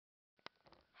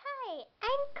Hi,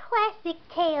 I'm Classic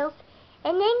Tales,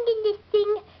 and I'm going to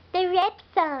sing the rap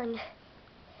song.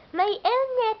 My own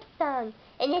rap song,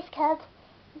 and it's called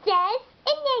Zaz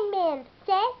and Eggman.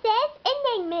 Zaz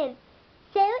and Eggman.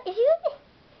 So, if you want to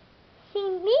see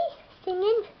me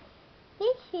singing,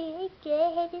 make sure to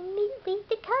go ahead and leave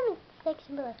the comment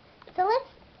section below. So let's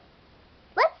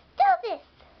do this.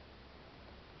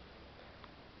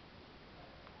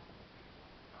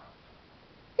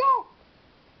 Zaz.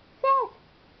 Zaz.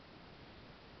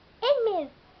 Eggman.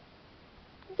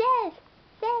 Zaz.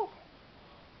 Zaz.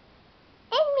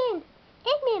 Eggman.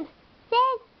 Eggman.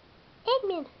 Zaz.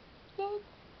 Eggman. Zaz.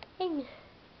 Eggman.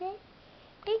 Zaz.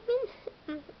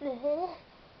 Eggman.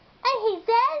 I hate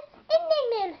Zaz and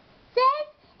Eggman. Zaz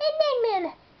and Eggman.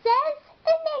 Zaz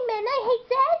and Eggman. I hate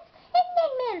Zaz and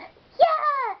Eggman.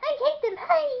 Yeah, I hate them.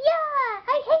 Hi, yeah,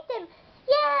 I hate them.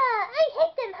 Yeah, I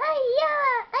hate them. Hi,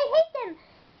 yeah, I hate them.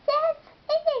 Zaz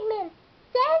and Eggman.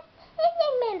 Zaz and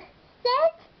Eggman.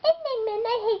 Zaz and Eggman.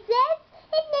 I hate Zaz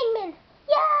and Eggman.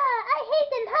 Yeah, I hate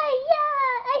them. Hi,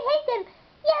 yeah, I hate them.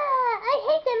 Yeah, I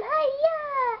hate them. Hi, yeah,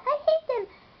 I hate them.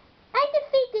 I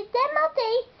defeated them all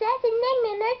day. Zaz and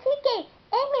Eggman are too gay.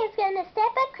 Eggman's gonna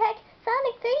step up crack.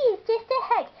 Sonic 3 is just a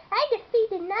hack. I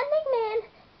defeated non-Eggman.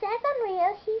 Zaz on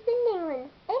Rio, he's in England.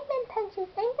 Eggman punches,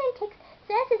 Eggman kicks.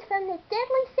 Zaz is from the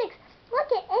Deadly Six. Look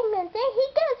at Eggman, there he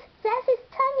goes. Zaz's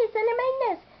tongue is under my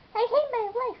nose. I hate my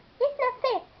life. It's not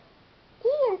fair.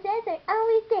 He and Zaz are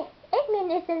always there. Eggman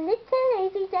is a little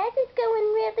lazy. Zaz is going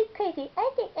really crazy. I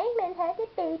think Eggman had a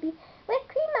baby with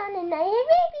cream on and I have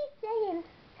rabies. Saying,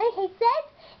 I hate Zaz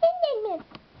and Eggman.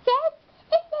 Zaz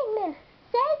and Eggman.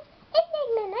 Zaz and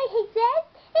Eggman. I hate Zaz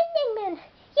and Eggman.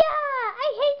 Yeah, I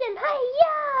hate them. Hi,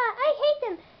 yeah, I hate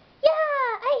them. Yeah,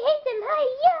 I hate them. Hi,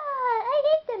 yeah, I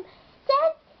hate them.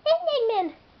 Zaz and Eggman.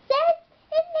 Zaz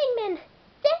and Eggman.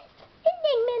 Zaz and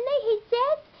Eggman. I hate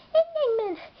Zaz and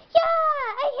Eggman. Yeah,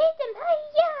 I hate them. Hi,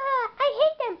 yeah, I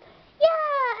hate them. Yeah,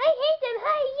 I hate them.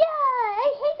 Hi, yeah, I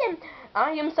hate them.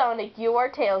 I am Sonic, you are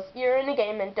Tails. You're in a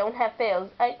game and don't have fails.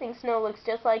 I think Snow looks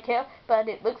just like Kale, but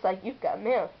it looks like you've got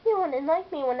mail. You wouldn't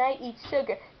like me when I eat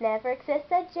sugar. Never access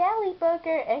that jelly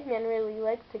booger. Eggman really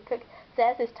likes to cook.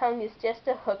 Zaz's tongue is just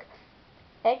a hook.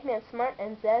 Eggman's smart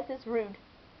and Zaz is rude.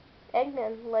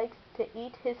 Eggman likes to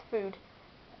eat his food.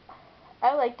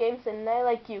 I like games and I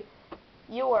like you.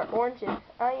 You are orange and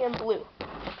I am blue.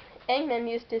 Eggman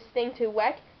used his thing to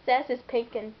whack. Zaz is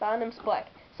pink and Bottom's black.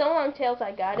 So long, Tails,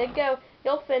 I gotta go.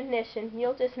 You'll finish and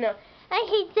you'll just know. I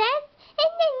hate Zaz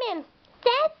and Eggman.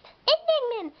 Zaz and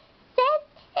Eggman. Zaz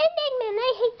and Eggman.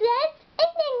 I hate Zaz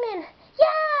and Eggman.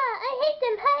 Yeah, I hate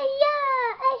them. Hi,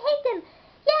 yeah, I hate them.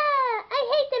 Yeah, I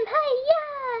hate them. Hi, yeah,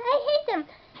 I hate them.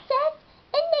 Zaz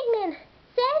and Eggman.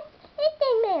 Zaz and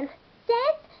Eggman.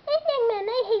 Zaz and Eggman.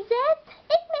 I hate Zaz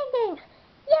and Eggman.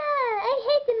 Yeah, I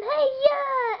hate them. Hi,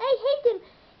 yeah, I hate them.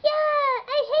 Yeah,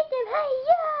 I hate them. Hi,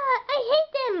 yeah, I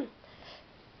hate them.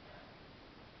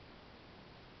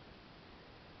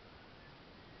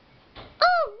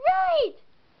 Alright!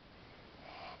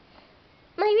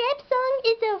 My rap song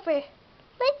is over.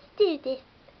 Let's do this.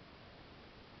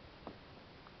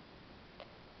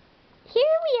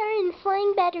 Here we are in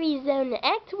Flying Battery Zone,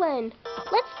 Act 1.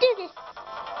 Let's do this.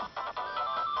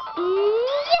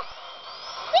 Yeah!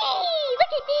 Whee!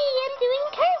 Look at me, I'm doing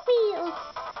cartwheels.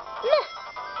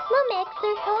 Max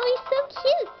are always so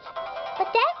cute. But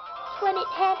that's when it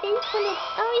happens, when it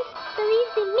always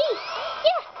believes in me.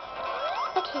 Yeah!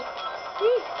 Okay.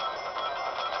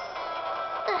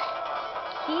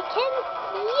 Here comes,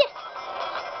 yes!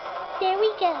 There we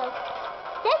go.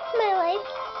 That's my life.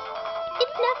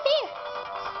 It's not fair.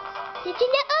 Did you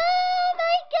know? Oh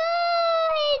my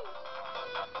God!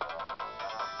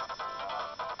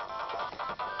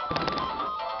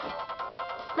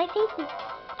 My face is...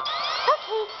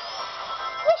 Okay.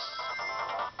 Whoosh!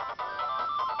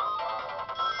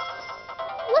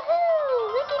 Woohoo!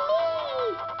 Look at me!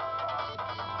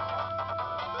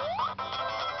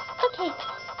 Okay,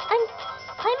 I'm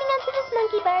climbing onto this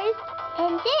monkey bars,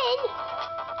 and then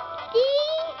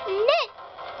the net.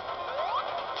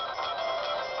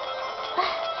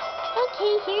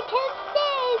 Okay, here comes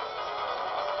Zaz.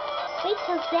 Wait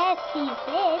till Zaz sees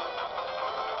this.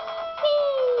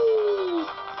 Whee!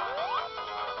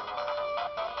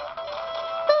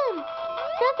 Boom!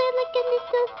 Something like a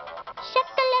little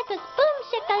shakalaka. Boom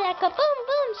shakalaka. Boom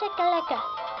boom shakalaka.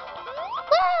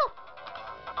 Whoa!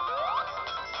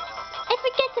 I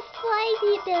forget to fly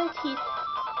the abilities.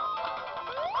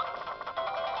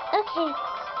 Okay,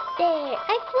 there.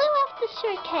 I flew off the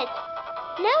shortcut.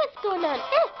 Now what's going on?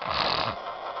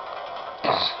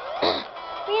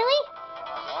 Really?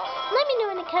 Let me know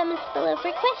in the comments below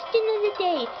for question of the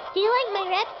day. Do you like my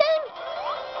rap song?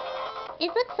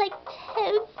 It looks like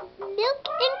Toad's Milk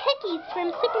and Cookies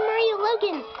from Super Mario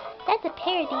Logan. That's a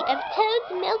parody of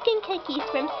Toad's Milk and Cookies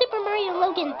from Super Mario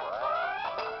Logan.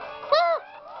 Whoa!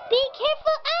 Be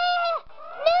careful! Ah!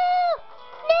 No!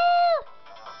 No!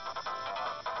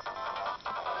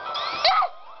 Ah!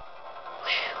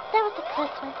 Whew, that was a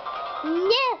close one.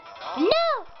 No! No!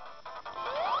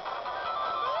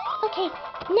 Okay,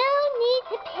 no need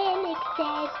to panic,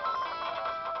 Zed.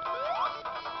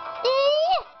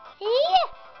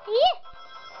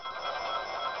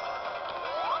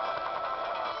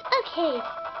 Okay.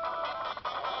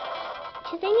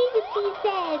 Because I need to see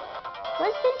Zed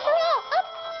once and for all. Up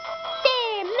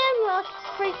there, Moonwalk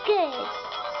for good.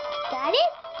 Got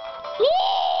it? Whee!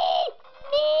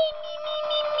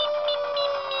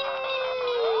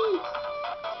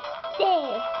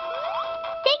 There.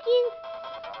 Thank you.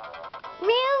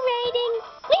 Rail riding.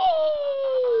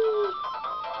 Whee!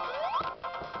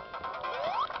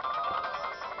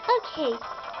 Okay.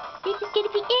 This is gonna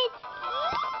be it.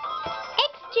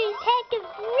 Extra pack of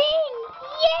rings.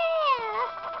 Yeah!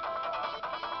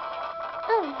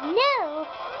 Oh no.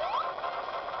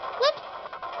 Whoops.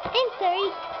 I'm sorry.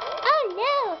 Oh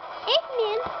no.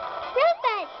 Eggman.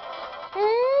 Robot.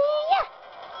 Yeah.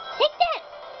 Take that.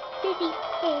 Busy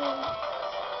hand.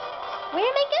 Where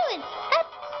am I going? Up.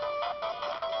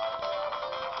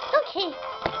 Okay.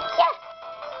 Yeah.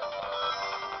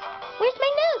 Where's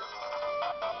my nose?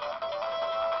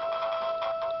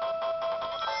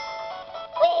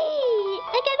 Whee!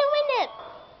 I got a one-up.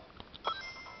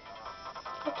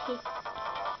 Okay.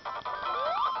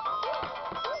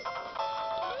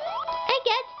 I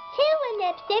got 2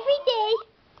 one-ups every day.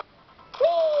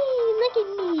 Whee! Look at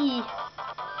me.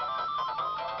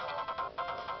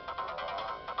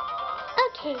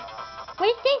 Okay.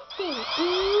 Where's this thing?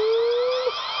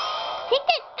 Take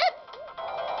that up.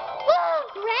 Whoa!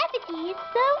 Gravity is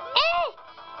so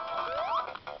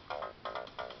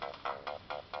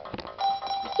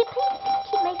Could you please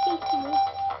keep my face away?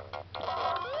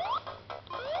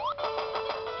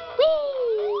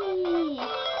 Whee!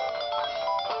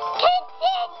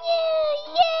 Continue!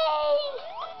 Yay!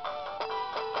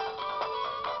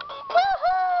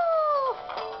 Woohoo!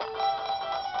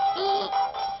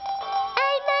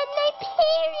 I'm on my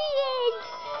period!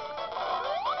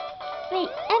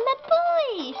 Wait, I'm a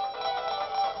boy!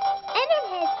 I don't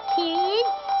have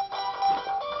periods.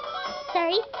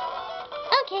 Sorry.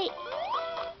 Okay.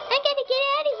 I gotta get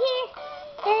out of here.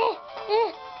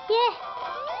 Yeah.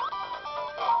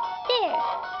 There.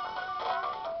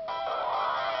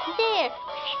 There.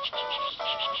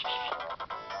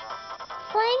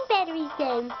 Flying battery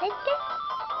zone. Let's go.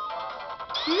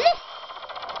 Woo!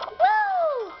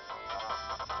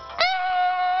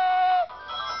 Ah!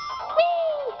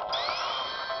 Whee!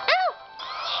 Ow!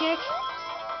 Jerk.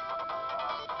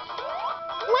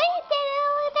 Why is that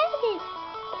all about it?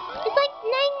 It's like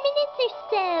 9 minutes or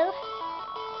so.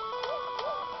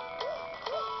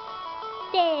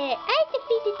 There, I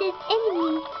defeated this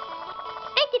enemy.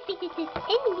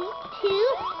 Too.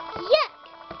 Yuck!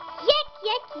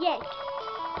 Yuck!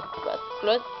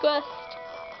 Gust.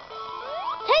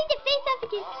 Time to face off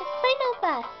against the final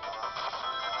boss.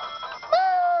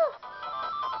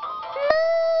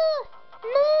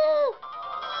 Moo!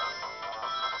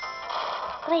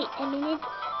 Wait a minute.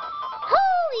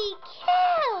 Holy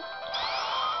cow!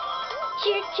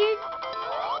 Jerk.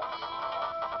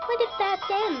 What about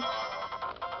them?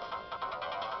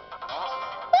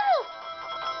 Whoa!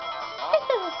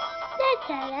 That's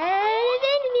a lot of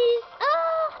enemies.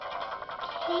 Oh!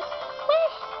 Okay.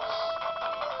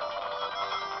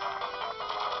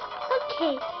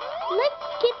 Okay, let's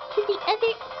get to the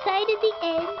other side of the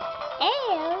end.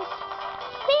 And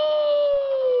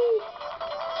whee!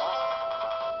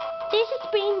 There's a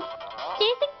spring,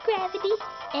 there's a gravity,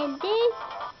 and there's...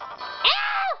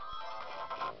 Ow!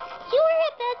 You were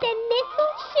about that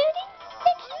missile shooting?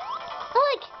 Oh,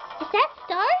 look, is that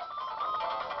stars?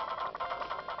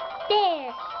 There,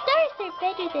 stars are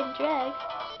better than drugs.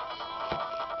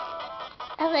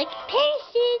 I like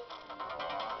parachutes.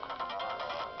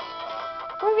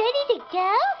 We're ready to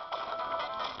go?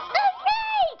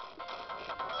 Alright!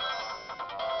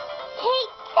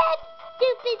 Take that,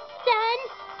 stupid son!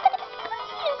 But of course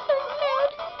you're so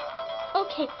loud.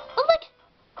 Okay. Oh look!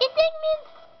 It's Eggman's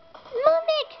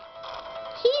Momic!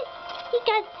 He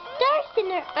got stars in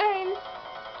her arms.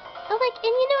 Oh look,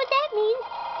 and you know what that means?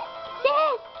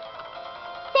 Zaz!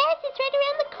 Zaz is right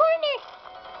around the corner!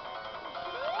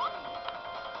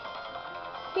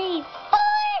 Save 4!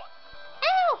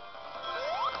 Ow!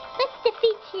 Let's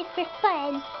defeat you for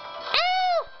fun.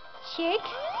 Ow! Jerk.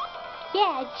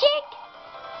 chick!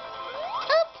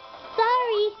 Oops,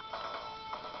 sorry.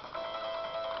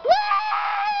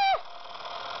 Ah!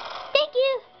 Thank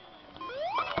you.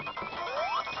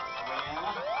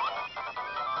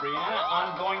 Brianna,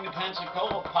 I'm going to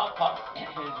Pensacola. Pop is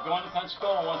going to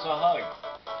Pensacola, wants a hug.